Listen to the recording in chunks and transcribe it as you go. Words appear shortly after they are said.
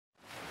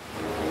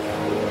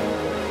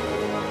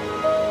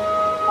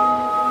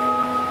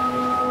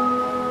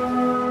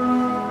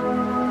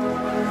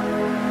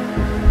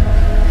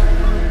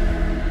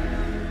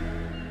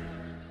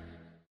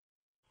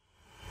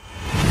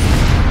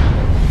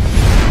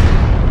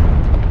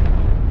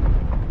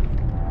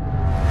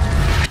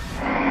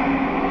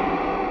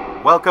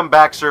Welcome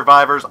back,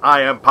 survivors.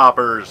 I am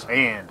Poppers.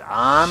 And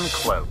I'm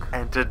Cloak.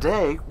 And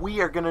today we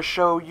are going to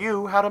show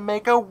you how to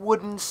make a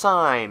wooden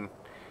sign.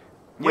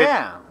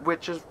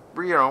 Which is,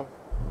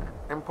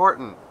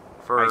 important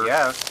for I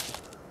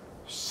guess.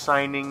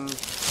 signing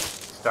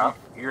stuff,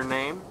 your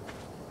name.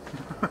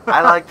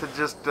 I like to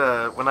just,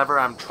 whenever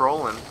I'm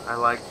trolling, I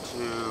like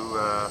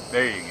to,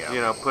 there you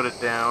go. Put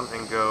it down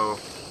and go,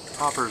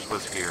 Poppers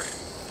was here.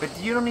 But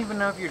you don't even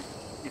know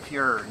if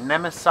you're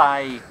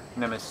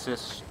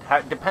nemesis,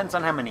 depends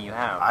on how many you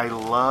have. I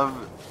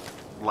love,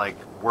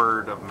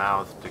 word of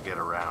mouth to get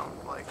around.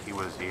 He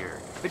was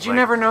here. But you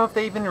never know if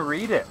they even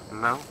read it.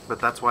 No, but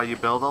that's why you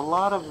build a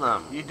lot of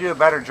them. You do a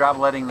better job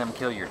letting them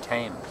kill your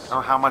tames. Oh,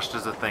 how much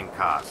does a thing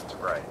cost?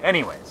 Right.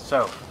 Anyways,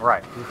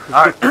 right.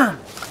 Alright.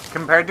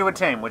 Compared to a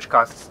tame, which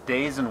costs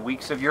days and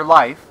weeks of your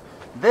life,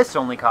 this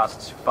only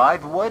costs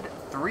 5 wood,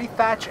 3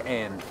 thatch,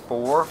 and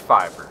 4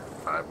 fiber.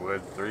 5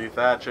 wood, 3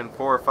 thatch, and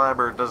 4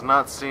 fiber does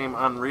not seem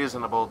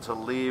unreasonable to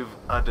leave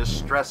a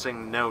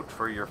distressing note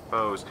for your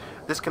foes.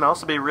 This can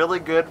also be really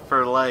good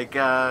for,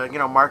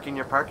 marking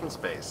your parking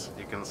space.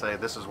 You can say,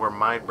 this is where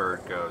my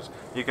bird goes.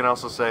 You can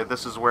also say,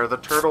 this is where the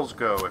turtles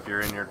go if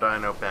you're in your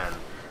dino pen.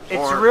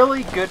 It's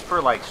really good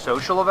for,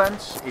 social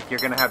events, if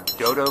you're going to have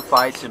dodo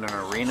fights in an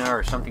arena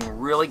or something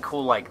really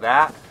cool like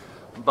that.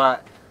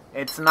 But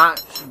it's not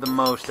the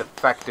most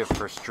effective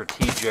for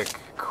strategic,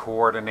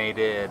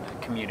 coordinated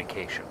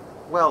communication.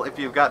 Well, if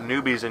you've got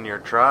newbies in your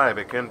tribe,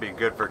 it can be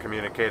good for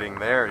communicating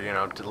there,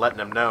 to letting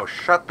them know,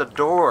 shut the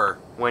door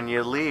when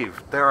you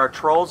leave. There are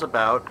trolls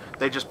about.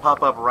 They just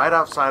pop up right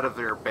outside of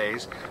their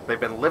base. They've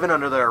been living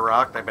under their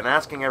rock. They've been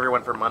asking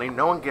everyone for money.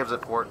 No one gives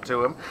it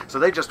to them. So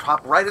they just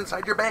hop right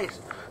inside your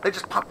base. They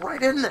just pop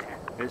right in there.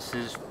 This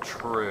is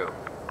true.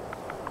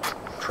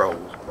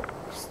 Trolls.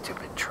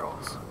 Stupid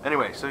trolls.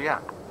 Anyway, so yeah,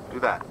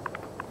 do that.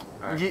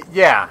 Right.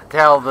 Yeah,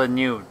 tell the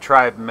new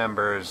tribe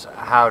members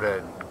how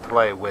to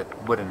play with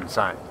wooden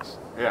signs.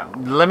 Yeah.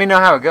 Let me know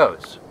how it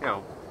goes.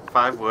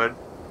 5 wood,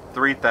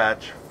 3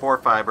 thatch, 4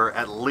 fiber.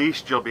 At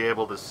least you'll be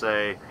able to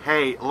say,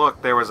 hey,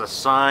 look, there was a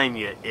sign,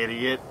 you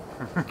idiot.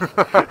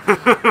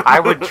 I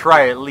would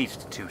try at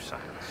least 2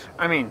 signs.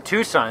 I mean,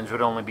 2 signs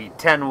would only be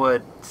 10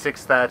 wood,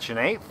 6 thatch, and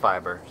 8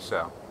 fiber,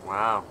 so.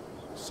 Wow.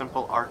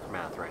 Simple arc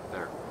math right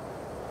there.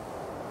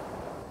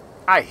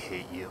 I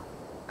hate you.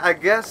 I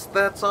guess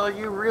that's all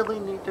you really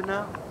need to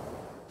know.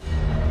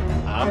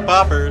 I'm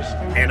Poppers.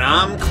 And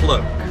I'm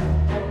Cloak.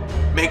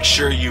 Make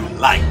sure you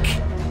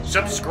like,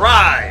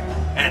 Subscribe,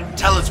 and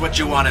tell us what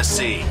you want to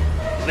see.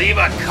 leave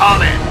a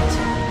comment.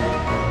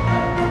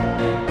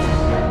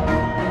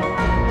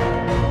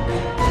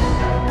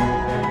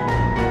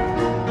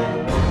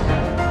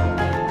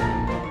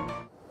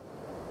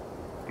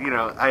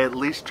 I at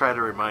least try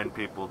to remind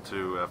people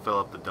to fill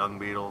up the dung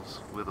beetles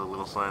with a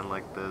little sign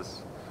like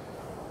this.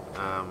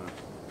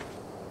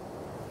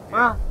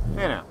 Well,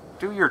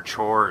 do your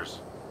chores.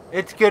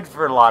 it's good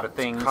for a lot of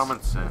things. It's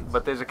common sense.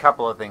 But there's a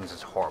couple of things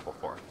it's horrible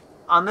for.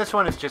 On this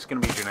one, it's just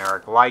going to be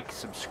generic. Like,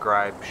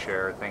 subscribe,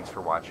 share, thanks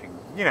for watching.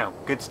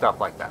 Good stuff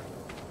like that.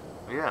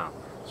 Yeah.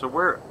 So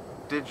where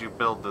did you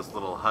build this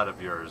little hut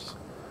of yours?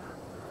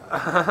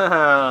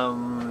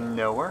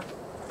 Nowhere.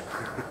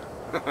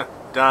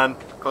 Done.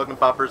 Cloak and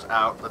Poppers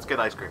out. Let's get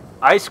ice cream.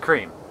 Ice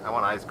cream. I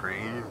want ice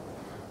cream.